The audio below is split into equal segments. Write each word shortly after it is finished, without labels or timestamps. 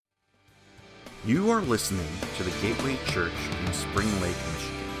You are listening to the Gateway Church in Spring Lake,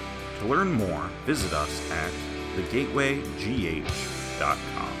 Michigan. To learn more, visit us at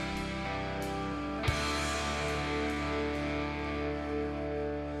thegatewaygh.com.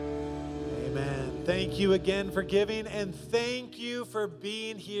 Amen. Thank you again for giving, and thank you for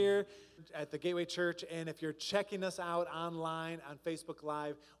being here at the Gateway Church. And if you're checking us out online on Facebook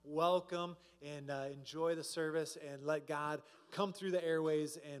Live, welcome and enjoy the service and let God come through the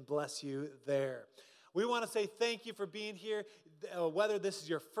airways and bless you there. We want to say thank you for being here, whether this is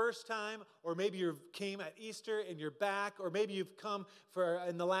your first time or maybe you came at Easter and you're back, or maybe you've come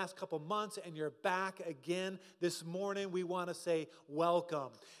in the last couple months and you're back again this morning. We want to say welcome.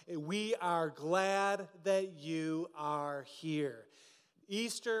 We are glad that you are here.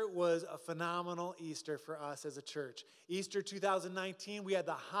 Easter was a phenomenal Easter for us as a church. Easter 2019, we had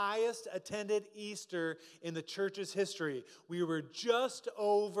the highest attended Easter in the church's history. We were just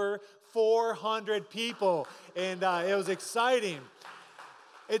over 400 people, and it was exciting.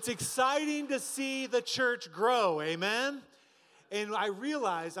 It's exciting to see the church grow, amen? And I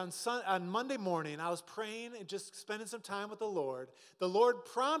realized on Monday morning, I was praying and just spending some time with the Lord. The Lord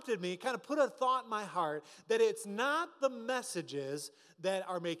prompted me, kind of put a thought in my heart, that it's not the messages that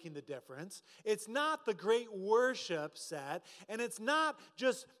are making the difference. It's not the great worship set. And it's not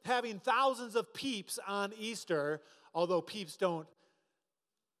just having thousands of peeps on Easter, although peeps don't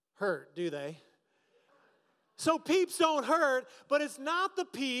hurt, do they? So peeps don't hurt, but it's not the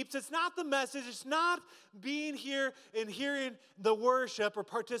peeps, it's not the message, it's not being here and hearing the worship or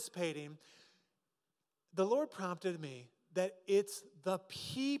participating. The Lord prompted me that it's the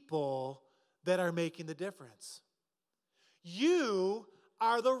people that are making the difference. You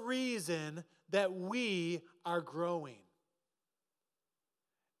are the reason that we are growing.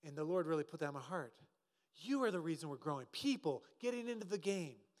 And the Lord really put that in my heart. You are the reason we're growing. People getting into the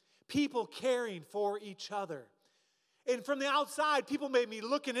game. People caring for each other. And from the outside, people may be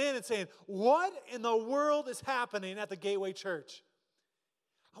looking in and saying, what in the world is happening at the Gateway Church?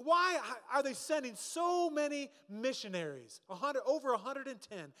 Why are they sending so many missionaries? Over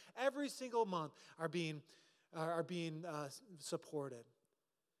 110 every single month are being supported.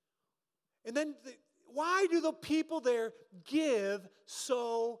 And then why do the people there give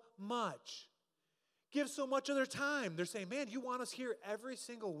so much? Give so much of their time. They're saying, man, you want us here every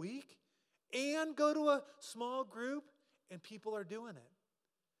single week and go to a small group, and people are doing it.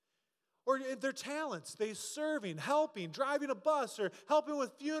 Or their talents, they serving, helping, driving a bus, or helping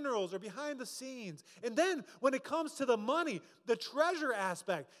with funerals, or behind the scenes. And then when it comes to the money, the treasure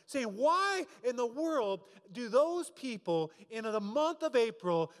aspect, saying, why in the world do those people in the month of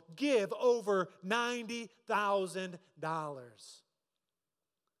April give over $90,000?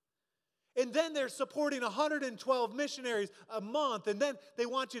 And then they're supporting 112 missionaries a month, and then they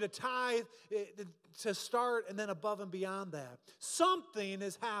want you to tithe to start, and then above and beyond that. Something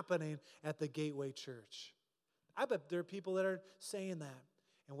is happening at the Gateway Church. I bet there are people that are saying that.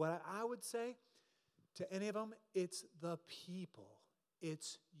 And what I would say to any of them, it's the people.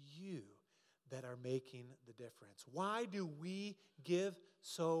 It's you that are making the difference. Why do we give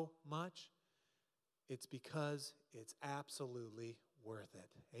so much? It's because it's absolutely worth it.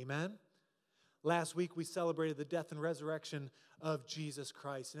 Amen? Last week, we celebrated the death and resurrection of Jesus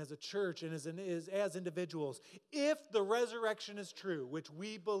Christ. And as a church and as individuals, if the resurrection is true, which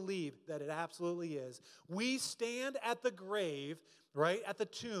we believe that it absolutely is, we stand at the grave, right, at the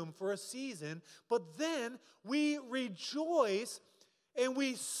tomb for a season, but then we rejoice and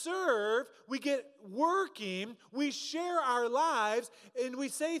we serve, we get working, we share our lives, and we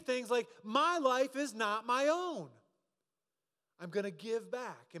say things like, my life is not my own. I'm going to give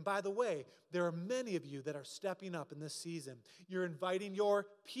back. And by the way, there are many of you that are stepping up in this season. You're inviting your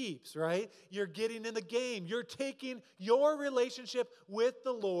peeps, right? You're getting in the game. You're taking your relationship with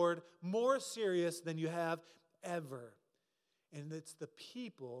the Lord more serious than you have ever. And it's the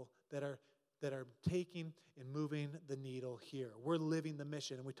people that are taking and moving the needle here. We're living the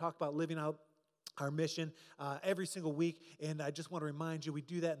mission. And we talk about living out our mission every single week, and I just want to remind you, we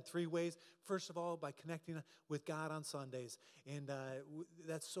do that in three ways. First of all, by connecting with God on Sundays, and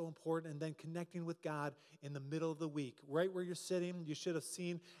that's so important, and then connecting with God in the middle of the week. Right where you're sitting, you should have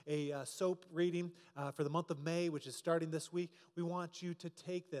seen a SOAP reading for the month of May, which is starting this week. We want you to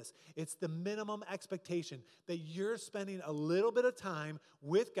take this. It's the minimum expectation that you're spending a little bit of time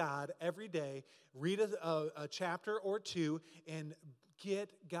with God every day, read a chapter or two, and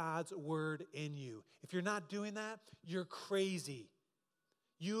get God's word in you. If you're not doing that, you're crazy.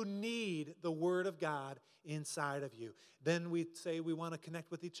 You need the Word of God inside of you. Then we say we want to connect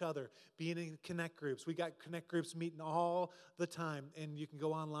with each other, being in connect groups. We got connect groups meeting all the time, and you can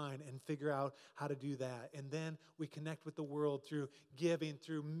go online and figure out how to do that. And then we connect with the world through giving,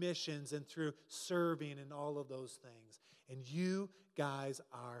 through missions, and through serving and all of those things. And you guys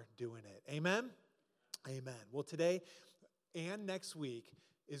are doing it. Amen? Amen. Well, today and next week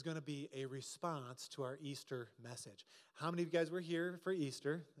is going to be a response to our Easter message. How many of you guys were here for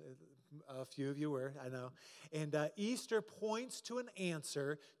Easter? A few of you were, I know. And Easter points to an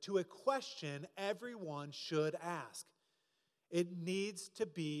answer to a question everyone should ask. It needs to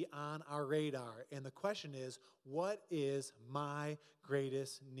be on our radar. And the question is, what is my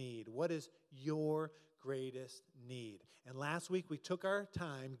greatest need? What is your greatest need? And last week we took our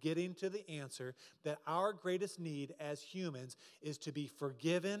time getting to the answer that our greatest need as humans is to be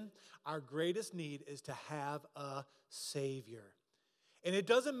forgiven. Our greatest need is to have a Savior. And it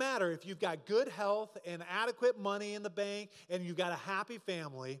doesn't matter if you've got good health and adequate money in the bank and you've got a happy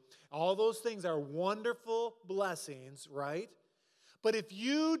family. All those things are wonderful blessings, right? But if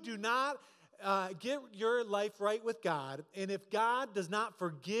you do not get your life right with God, and if God does not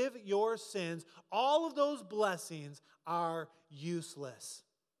forgive your sins, all of those blessings are useless.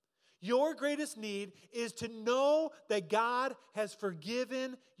 Your greatest need is to know that God has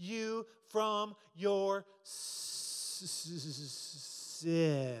forgiven you from your sin.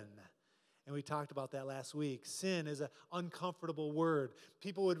 And we talked about that last week. Sin is an uncomfortable word.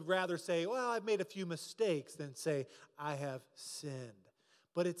 People would rather say, well, I've made a few mistakes than say, I have sinned.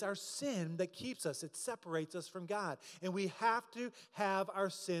 But it's our sin that keeps us. It separates us from God. And we have to have our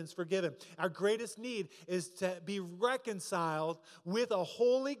sins forgiven. Our greatest need is to be reconciled with a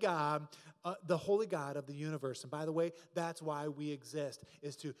holy God, the holy God of the universe. And by the way, that's why we exist,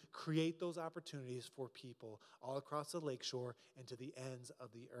 is to create those opportunities for people all across the lakeshore and to the ends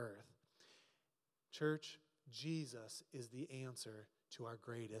of the earth. Church, Jesus is the answer to our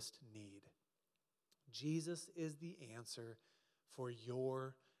greatest need. Jesus is the answer for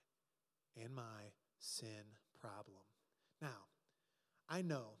your and my sin problem. Now, I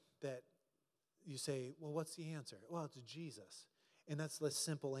know that you say, well, what's the answer? Well, it's Jesus. And that's the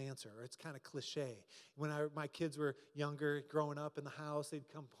simple answer, or it's kind of cliche. When my kids were younger, growing up in the house, they'd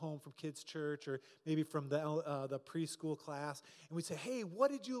come home from kids' church or maybe from the preschool class, and we'd say, hey,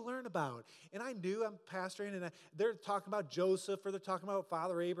 what did you learn about? And I knew, I'm pastoring, and they're talking about Joseph, or they're talking about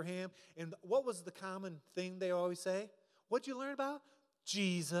Father Abraham, and what was the common thing they always say? What'd you learn about?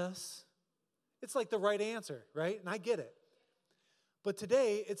 Jesus. It's like the right answer, right? And I get it. But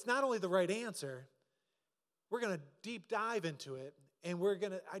today, it's not only the right answer, we're going to deep dive into it, and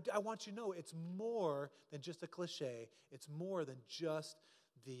I want you to know it's more than just a cliche. It's more than just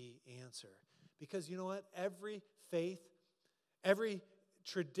the answer. Because you know what? Every faith, every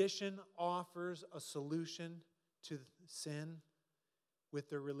tradition offers a solution to sin with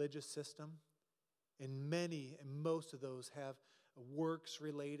their religious system. And most of those have works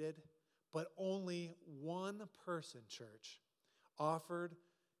related, but only one person, church, offered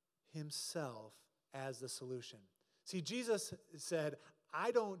himself as the solution. See, Jesus said,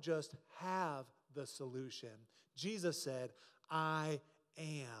 I don't just have the solution. Jesus said, I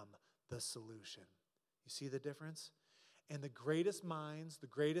am the solution. You see the difference? And the greatest minds, the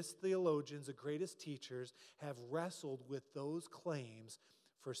greatest theologians, the greatest teachers have wrestled with those claims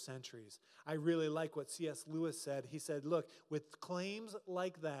for centuries. I really like what C.S. Lewis said. He said, look, with claims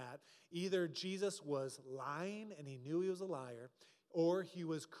like that, either Jesus was lying and he knew he was a liar, or he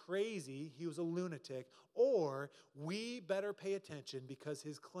was crazy, he was a lunatic, or we better pay attention because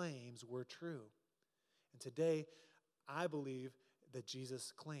his claims were true. And today, I believe that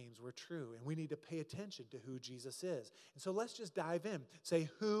Jesus' claims were true, and we need to pay attention to who Jesus is. And so let's just dive in. Say,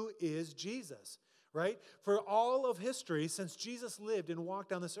 who is Jesus? Right? For all of history, since Jesus lived and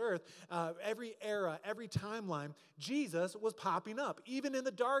walked on this earth, every era, every timeline, Jesus was popping up. Even in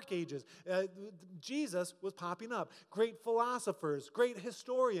the dark ages, Jesus was popping up. Great philosophers, great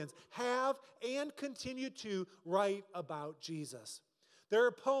historians have and continue to write about Jesus. There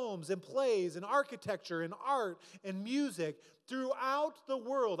are poems and plays and architecture and art and music throughout the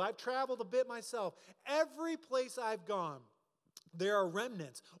world. I've traveled a bit myself. Every place I've gone, there are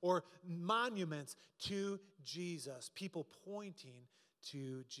remnants or monuments to Jesus, people pointing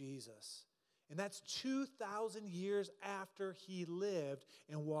to Jesus. And that's 2,000 years after he lived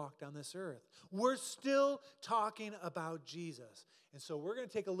and walked walked on this earth. We're still talking about Jesus. And so we're going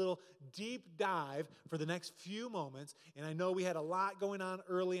to take a little deep dive for the next few moments. And I know we had a lot going on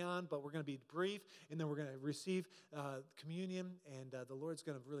early on, but we're going to be brief, and then we're going to receive communion, and the Lord's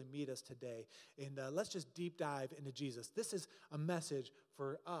going to really meet us today. And let's just deep dive into Jesus. This is a message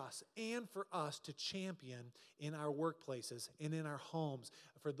for us and for us to champion in our workplaces and in our homes.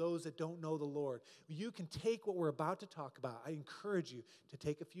 For those that don't know the Lord, you can take what we're about to talk about. I encourage you to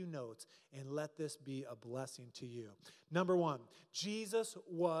take a few notes and let this be a blessing to you. Number one, Jesus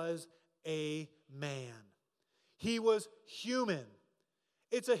was a man. He was human.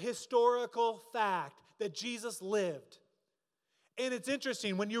 It's a historical fact that Jesus lived. And it's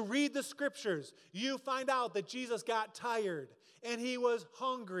interesting, when you read the scriptures, you find out that Jesus got tired, and he was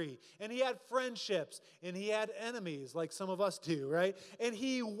hungry, and he had friendships, and he had enemies, like some of us do, right? And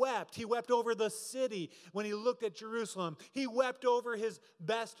he wept. He wept over the city when he looked at Jerusalem. He wept over his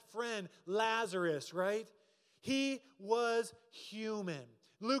best friend, Lazarus, right? He was human.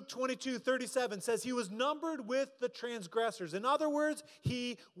 Luke 22:37 says he was numbered with the transgressors. In other words,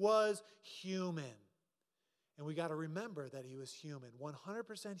 he was human. And we got to remember that he was human,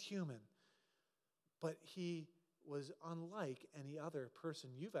 100% human. But he was unlike any other person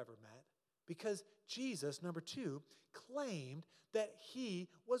you've ever met, because Jesus, number two, claimed that he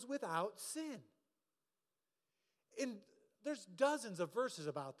was without sin. And there's dozens of verses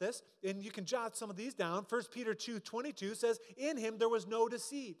about this, and you can jot some of these down. 1 Peter 2:22 says, in him there was no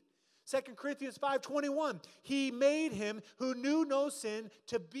deceit. 2 Corinthians 5:21, he made him who knew no sin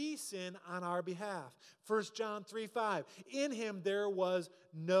to be sin on our behalf. 1 John 3:5, in him there was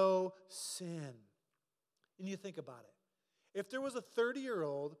no sin. And you think about it. If there was a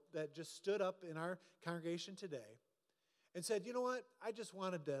 30-year-old that just stood up in our congregation today and said, you know what, I just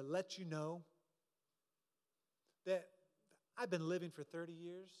wanted to let you know that I've been living for 30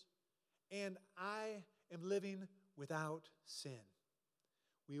 years, and I am living without sin,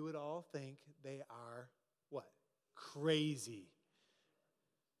 we would all think they are, what? Crazy.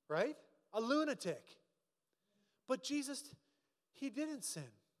 Right? A lunatic. But Jesus, he didn't sin.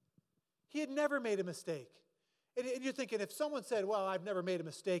 He had never made a mistake. And you're thinking, if someone said, well, I've never made a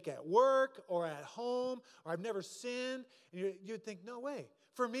mistake at work or at home, or I've never sinned, and you'd think, no way.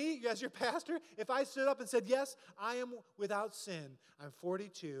 For me, as your pastor, if I stood up and said, yes, I am without sin, I'm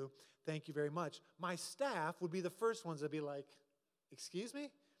 42, thank you very much, my staff would be the first ones to be like, excuse me?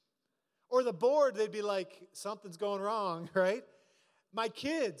 Or the board, they'd be like, something's going wrong, right? My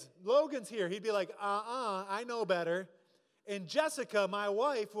kids, Logan's here, he'd be like, I know better. And Jessica, my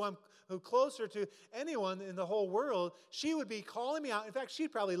wife, who closer to anyone in the whole world, she would be calling me out. In fact,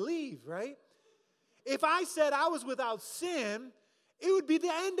 she'd probably leave, right? If I said I was without sin, it would be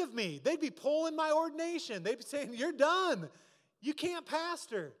the end of me. They'd be pulling my ordination. They'd be saying, you're done. You can't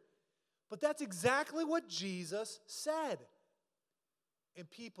pastor. But that's exactly what Jesus said. And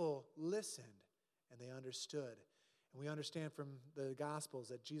people listened, and they understood. And we understand from the Gospels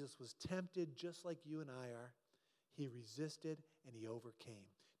that Jesus was tempted just like you and I are. He resisted, and he overcame.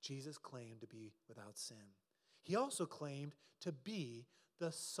 Jesus claimed to be without sin. He also claimed to be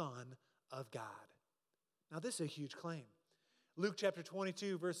the Son of God. Now, this is a huge claim. Luke chapter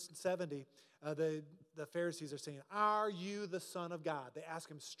 22, verse 70, the Pharisees are saying, are you the Son of God? They ask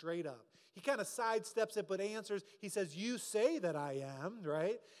him straight up. He kind of sidesteps it, but answers. He says, you say that I am,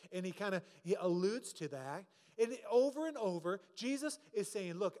 right? And he alludes to that. And over and over, Jesus is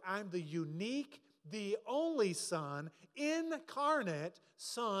saying, look, I'm the unique, the only Son, incarnate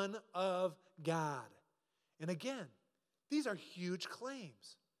Son of God. And again, these are huge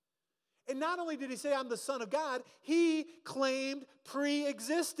claims. And not only did he say, I'm the Son of God, he claimed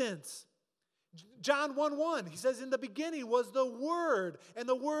pre-existence. John 1:1, he says, in the beginning was the Word, and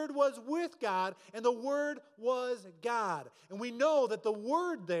the Word was with God, and the Word was God. And we know that the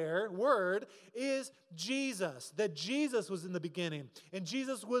word there, word, is Jesus, that Jesus was in the beginning, and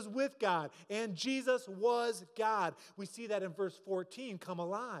Jesus was with God, and Jesus was God. We see that in verse 14 come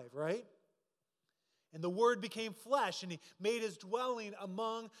alive, right? And the Word became flesh, and he made his dwelling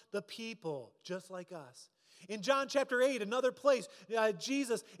among the people, just like us. In John chapter 8, another place,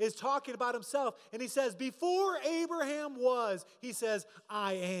 Jesus is talking about himself, and he says, before Abraham was, he says,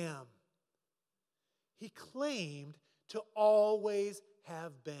 I am. He claimed to always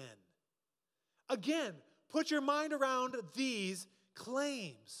have been. Again, put your mind around these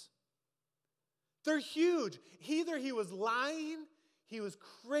claims. They're huge. Either he was lying, he was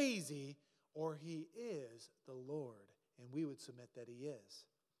crazy, or he is the Lord, and we would submit that he is.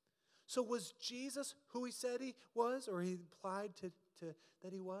 So was Jesus who he said he was, or he implied to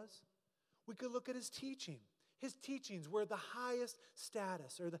that he was? We could look at his teaching. His teachings were the highest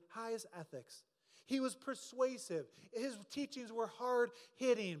status or the highest ethics. He was persuasive. His teachings were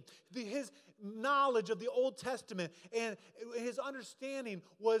hard-hitting. His knowledge of the Old Testament and his understanding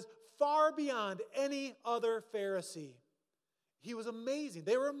was far beyond any other Pharisee. He was amazing.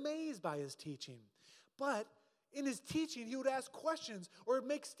 They were amazed by his teaching. But in his teaching, he would ask questions or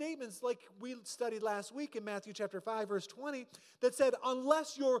make statements like we studied last week in Matthew chapter 5, verse 20, that said,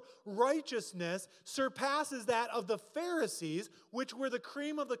 unless your righteousness surpasses that of the Pharisees, which were the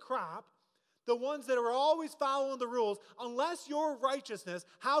cream of the crop, the ones that are always following the rules, unless your righteousness,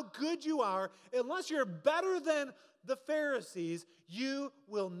 how good you are, unless you're better than the Pharisees, you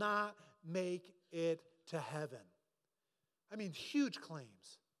will not make it to heaven. I mean, huge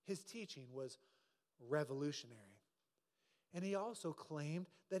claims. His teaching was revolutionary. And he also claimed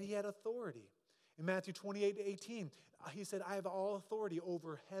that he had authority. In Matthew 28:18, he said, I have all authority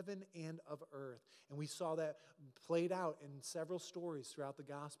over heaven and of earth. And we saw that played out in several stories throughout the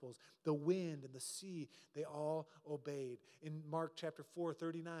Gospels. The wind and the sea, they all obeyed. In Mark chapter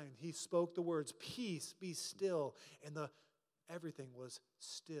 4:39, he spoke the words, peace, be still. And everything was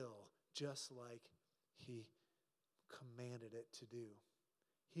still, just like he commanded it to do.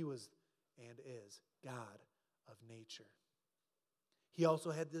 He was and is God of nature. He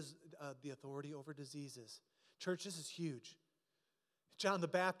also had the authority over diseases. Church, this is huge. John the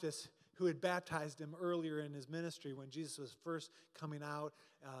Baptist, who had baptized him earlier in his ministry when Jesus was first coming out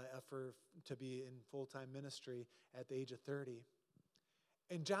to be in full-time ministry at the age of 30.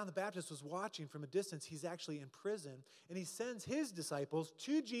 And John the Baptist was watching from a distance. He's actually in prison. And he sends his disciples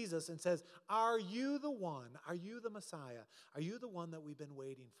to Jesus and says, are you the one? Are you the Messiah? Are you the one that we've been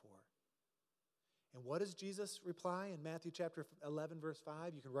waiting for? And what does Jesus reply in Matthew chapter 11, verse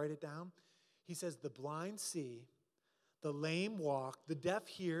 5? You can write it down. He says, the blind see, the lame walk, the deaf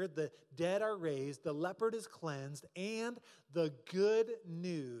hear, the dead are raised, the leopard is cleansed, and the good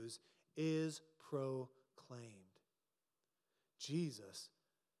news is proclaimed. Jesus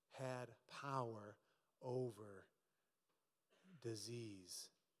had power over disease,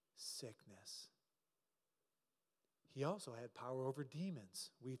 sickness. He also had power over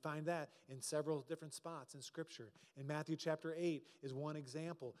demons. We find that in several different spots in Scripture. In Matthew chapter 8 is one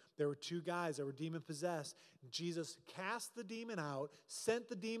example. There were two guys that were demon-possessed. Jesus cast the demon out, sent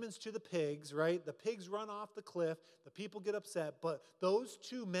the demons to the pigs, right? The pigs run off the cliff. The people get upset. But those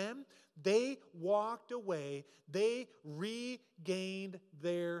two men, they walked away. They regained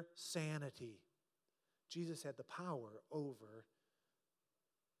their sanity. Jesus had the power over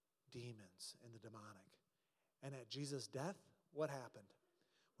demons and the demonic. And at Jesus' death, what happened?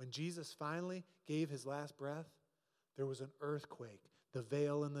 When Jesus finally gave his last breath, there was an earthquake. The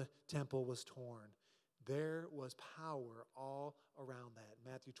veil in the temple was torn. There was power all around that.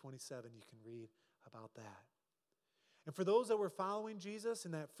 In Matthew 27, you can read about that. And for those that were following Jesus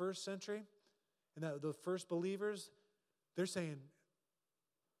in that first century, and the first believers, they're saying,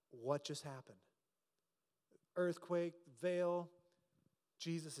 what just happened? Earthquake, veil,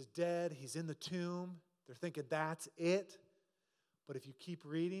 Jesus is dead, he's in the tomb. They're thinking that's it. But if you keep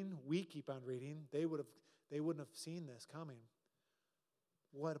reading, we keep on reading, they wouldn't have seen this coming.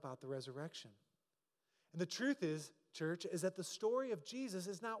 What about the resurrection? And the truth is, church, is that the story of Jesus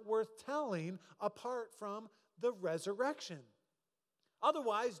is not worth telling apart from the resurrection.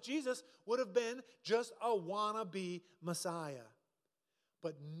 Otherwise, Jesus would have been just a wannabe Messiah.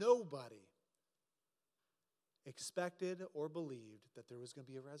 But nobody expected or believed that there was going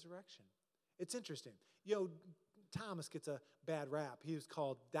to be a resurrection. It's interesting. Thomas gets a bad rap. He was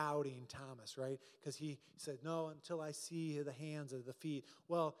called Doubting Thomas, right? Because he said, no, until I see the hands or the feet.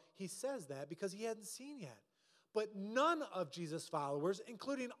 Well, he says that because he hadn't seen yet. But none of Jesus' followers,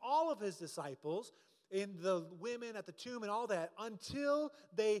 including all of his disciples, and the women at the tomb and all that, until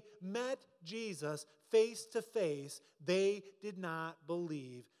they met Jesus face to face, they did not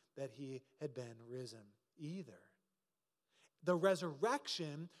believe that he had been risen either. The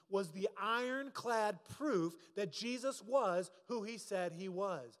resurrection was the ironclad proof that Jesus was who he said he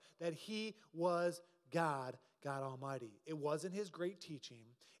was, that he was God Almighty. It wasn't his great teaching.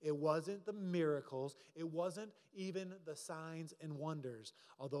 It wasn't the miracles. It wasn't even the signs and wonders,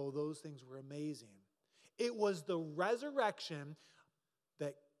 although those things were amazing. It was the resurrection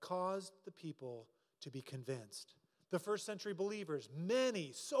that caused the people to be convinced. The first century believers,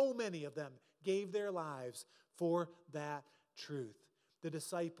 so many of them, gave their lives for that truth. The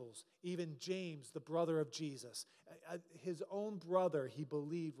disciples, even James, the brother of Jesus, his own brother, he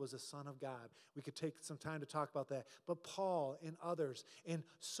believed was a son of God. We could take some time to talk about that. But Paul and others, and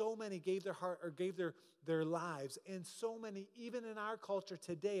so many gave their heart or gave their lives, and so many, even in our culture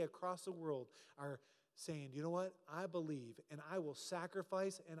today across the world, are saying, you know what? I believe, and I will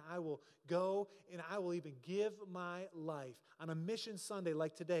sacrifice, and I will go, and I will even give my life. On a mission Sunday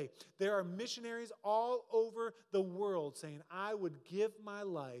like today, there are missionaries all over the world saying, I would give my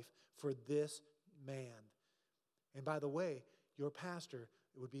life for this man. And by the way, your pastor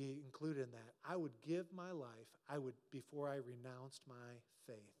would be included in that. I would give my life, before I renounced my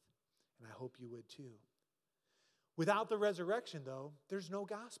faith. And I hope you would too. Without the resurrection, though, there's no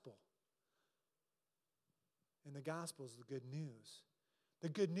gospel. And the gospel is the good news. The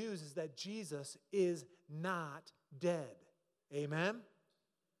good news is that Jesus is not dead. Amen?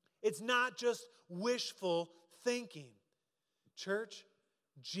 It's not just wishful thinking. Church,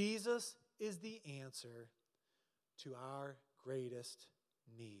 Jesus is the answer to our greatest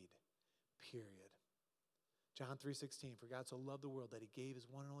need, period. John 3:16, for God so loved the world that he gave his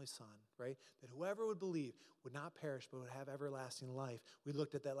one and only Son, right? That whoever would believe would not perish but would have everlasting life. We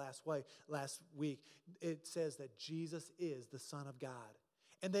looked at that last week. It says that Jesus is the Son of God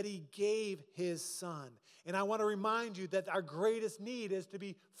and that he gave his Son. And I want to remind you that our greatest need is to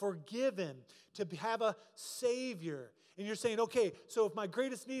be forgiven, to have a Savior. And you're saying, okay, so if my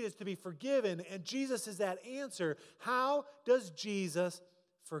greatest need is to be forgiven and Jesus is that answer, how does Jesus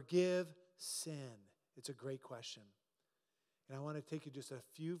forgive sin? It's a great question. And I want to take you just a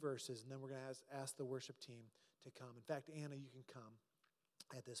few verses, and then we're going to ask the worship team to come. In fact, Anna, you can come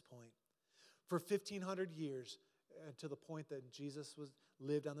at this point. For 1,500 years, to the point that Jesus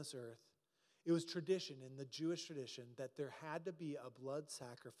lived on this earth, it was tradition in the Jewish tradition that there had to be a blood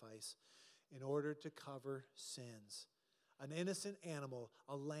sacrifice in order to cover sins. An innocent animal,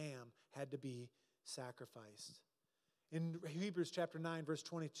 a lamb, had to be sacrificed. In Hebrews chapter 9, verse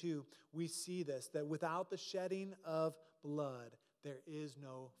 22, we see this, that without the shedding of blood, there is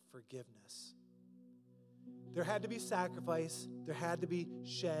no forgiveness. There had to be sacrifice. There had to be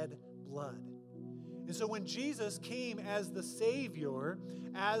shed blood. And so when Jesus came as the Savior,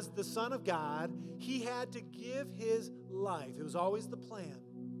 as the Son of God, he had to give his life. It was always the plan.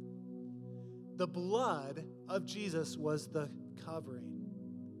 The blood of Jesus was the covering.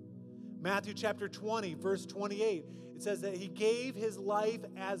 Matthew chapter 20, verse 28, it says that he gave his life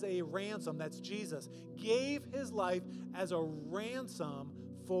as a ransom. That's Jesus. Gave his life as a ransom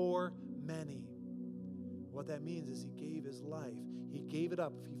for many. What that means is he gave his life. He gave it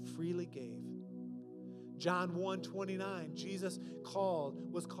up. He freely gave. John 1:29, Jesus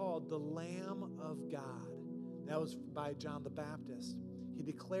was called the Lamb of God. That was by John the Baptist. He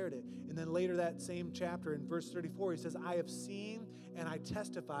declared it. And then later that same chapter in verse 34, he says, I have seen and I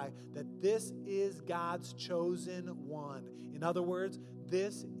testify that this is God's chosen one. In other words,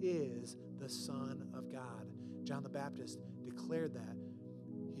 this is the Son of God. John the Baptist declared that.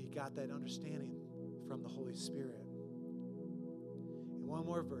 He got that understanding from the Holy Spirit. And one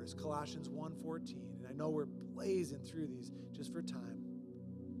more verse, Colossians 1:14. And I know we're blazing through these just for time.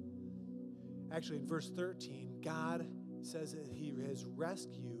 Actually, in verse 13, God says that he has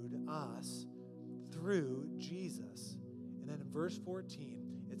rescued us through Jesus. And then in verse 14,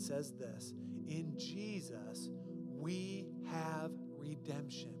 it says this, in Jesus, we have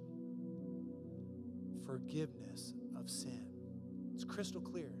redemption, forgiveness of sin. It's crystal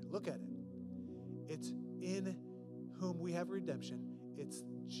clear. Look at it. It's in whom we have redemption. It's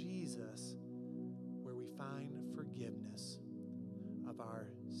Jesus where we find forgiveness of our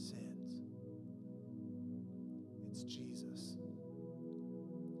sins. It's Jesus.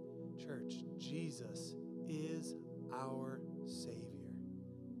 Church, Jesus is our Savior,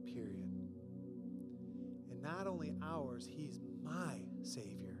 period. And not only ours, he's my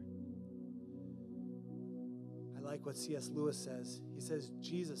Savior. I like what C.S. Lewis says. He says,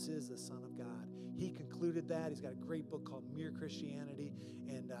 Jesus is the Son of God. He concluded that. He's got a great book called Mere Christianity,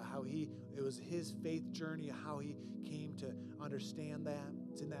 and how it was his faith journey, how he came to understand that.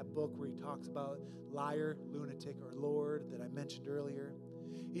 It's in that book where he talks about liar, lunatic, or Lord that I mentioned earlier.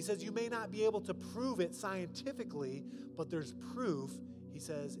 He says, you may not be able to prove it scientifically, but there's proof, he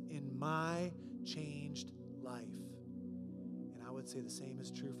says, in my changed life. And I would say the same is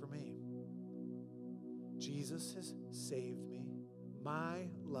true for me. Jesus has saved me. My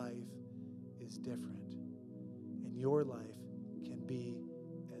life is different. And your life can be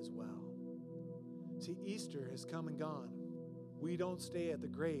as well. See, Easter has come and gone. We don't stay at the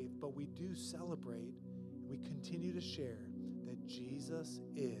grave, but we do celebrate. And we continue to share that Jesus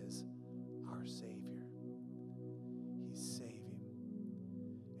is our Savior. He's saving.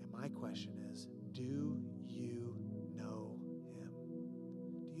 And my question is, do you know him?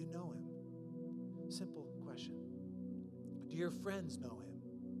 Do you know him? Simple question. Do your friends know him?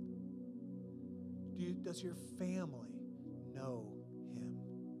 Does your family know him?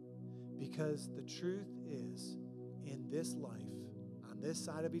 Because the truth is, in this life, on this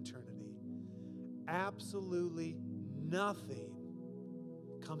side of eternity, absolutely nothing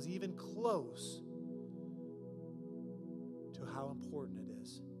comes even close to how important it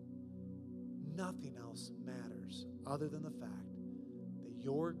is. Nothing else matters other than the fact that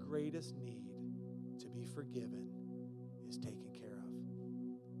your greatest need to be forgiven is taken care of.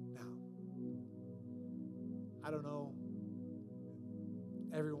 Now, I don't know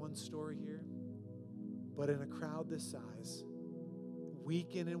everyone's story here, but in a crowd this size,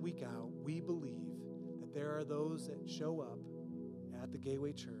 week in and week out, we believe that there are those that show up at the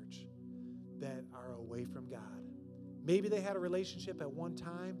Gateway Church that are away from God. Maybe they had a relationship at one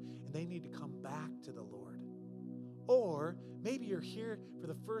time and they need to come back to the Lord. Or maybe you're here for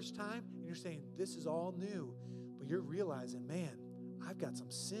the first time and you're saying, this is all new, but you're realizing, man, I've got some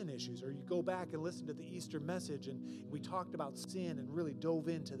sin issues. Or you go back and listen to the Easter message and we talked about sin and really dove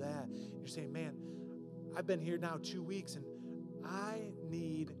into that. You're saying, man, I've been here now 2 weeks and I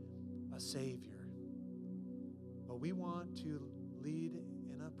need a Savior. But we want to lead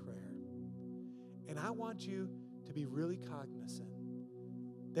in a prayer. And I want you to be really cognizant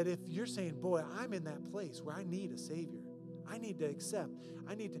that if you're saying, boy, I'm in that place where I need a Savior, I need to accept,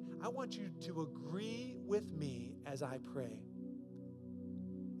 I want you to agree with me as I pray.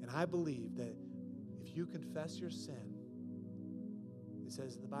 And I believe that if you confess your sin, it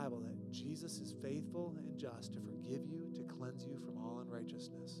says in the Bible that Jesus is faithful and just to forgive you, to cleanse you from all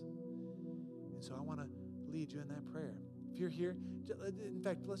unrighteousness. And so I want to lead you in that prayer. If you're here, in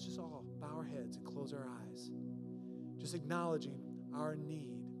fact, let's just all bow our heads and close our eyes, just acknowledging our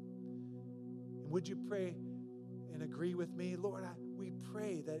need. And would you pray and agree with me? Lord, we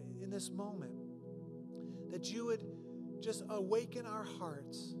pray that in this moment, that you would just awaken our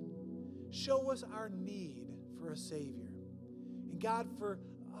hearts, show us our need for a Savior. And God, for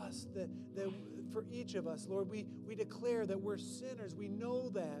us, for each of us, Lord, we declare that we're sinners. We know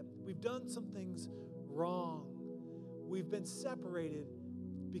that. We've done some things wrong. We've been separated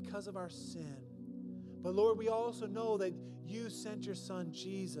because of our sin. But Lord, we also know that you sent your Son,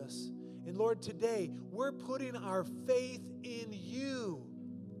 Jesus. And Lord, today, we're putting our faith in you.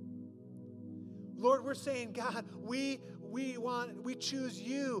 Lord, we're saying, God, we choose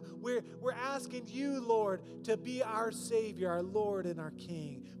you. We're asking you, Lord, to be our Savior, our Lord and our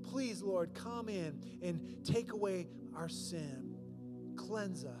King. Please, Lord, come in and take away our sin.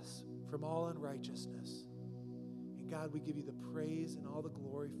 Cleanse us from all unrighteousness. And God, we give you the praise and all the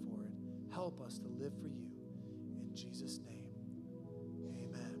glory for it. Help us to live for you. In Jesus' name,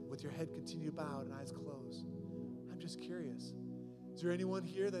 amen. With your head continued bowed and eyes closed, I'm just curious. Is there anyone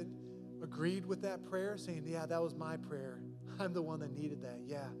here that agreed with that prayer, saying, yeah, that was my prayer. I'm the one that needed that.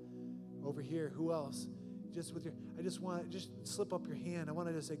 Yeah. Over here, who else? I just want to slip up your hand. I want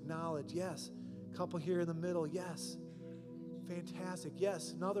to just acknowledge, yes. A couple here in the middle, yes. Fantastic.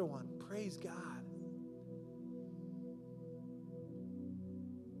 Yes, another one. Praise God.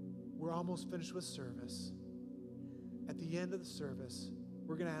 We're almost finished with service. At the end of the service,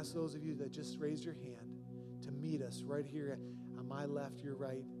 we're going to ask those of you that just raised your hand to meet us right here on my left, your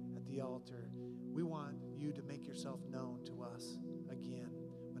right, at the altar. We want you to make yourself known to us again.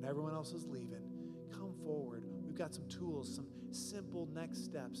 When everyone else is leaving, come forward. We've got some tools, some simple next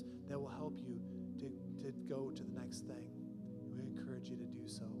steps that will help you to go to the next thing. We encourage you to do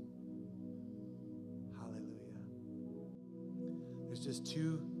so. Hallelujah. There's just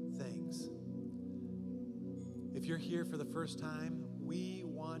two things. If you're here for the first time, we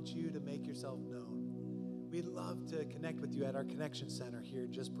want you to make yourself known. We'd love to connect with you at our Connection Center here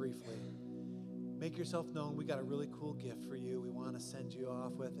just briefly. Make yourself known. We got a really cool gift for you we want to send you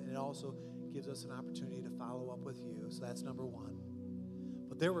off with, and it also gives us an opportunity to follow up with you. So that's number one.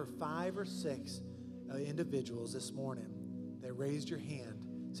 But there were 5 or 6 individuals this morning that raised your hand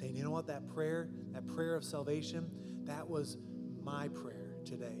saying, you know what, that prayer of salvation, that was my prayer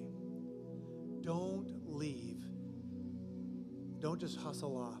today. Don't leave. Don't just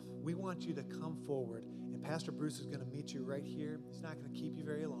hustle off. We want you to come forward, and Pastor Bruce is going to meet you right here. He's not going to keep you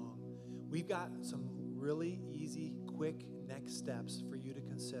very long. We've got some really easy, quick next steps for you to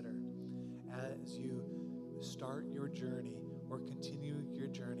consider as you start your journey or continue your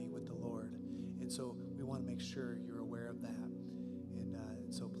journey with the Lord. And so we want to make sure you're aware of that.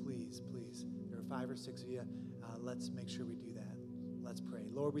 And so please, there are 5 or 6 of you. Let's make sure we do that. Let's pray.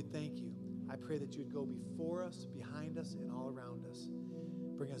 Lord, we thank you. I pray that you would go before us, behind us, and all around us.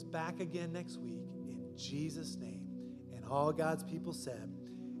 Bring us back again next week in Jesus' name. And all God's people said,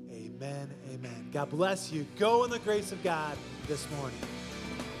 amen, amen. God bless you. Go in the grace of God this morning.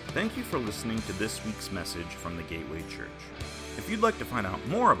 Thank you for listening to this week's message from the Gateway Church. If you'd like to find out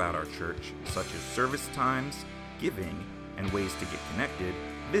more about our church, such as service times, giving, and ways to get connected,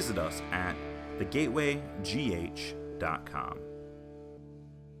 visit us at thegatewaygh.com.